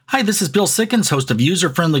Hi, this is Bill Sickens, host of User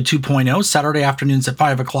Friendly 2.0, Saturday afternoons at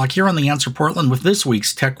 5 o'clock here on The Answer Portland with this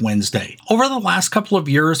week's Tech Wednesday. Over the last couple of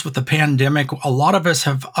years with the pandemic, a lot of us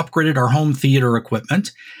have upgraded our home theater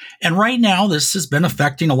equipment. And right now, this has been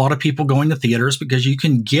affecting a lot of people going to theaters because you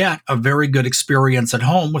can get a very good experience at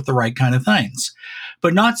home with the right kind of things.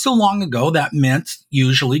 But not so long ago, that meant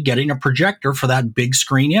usually getting a projector for that big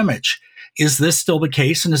screen image. Is this still the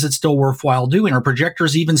case, and is it still worthwhile doing? Are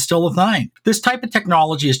projectors even still a thing? This type of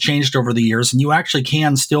technology has changed over the years, and you actually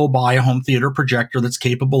can still buy a home theater projector that's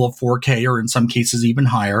capable of 4K or in some cases even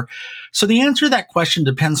higher. So the answer to that question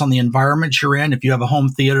depends on the environment you're in. If you have a home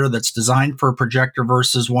theater that's designed for a projector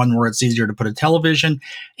versus one where it's easier to put a television,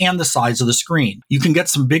 and the size of the screen. You can get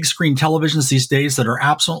some big screen televisions these days that are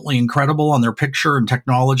absolutely incredible on their picture and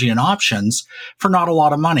technology and options for not a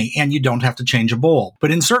lot of money, and you don't have to change a bulb.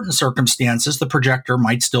 But in certain circumstances, the projector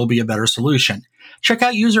might still be a better solution. Check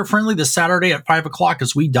out User Friendly this Saturday at 5 o'clock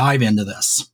as we dive into this.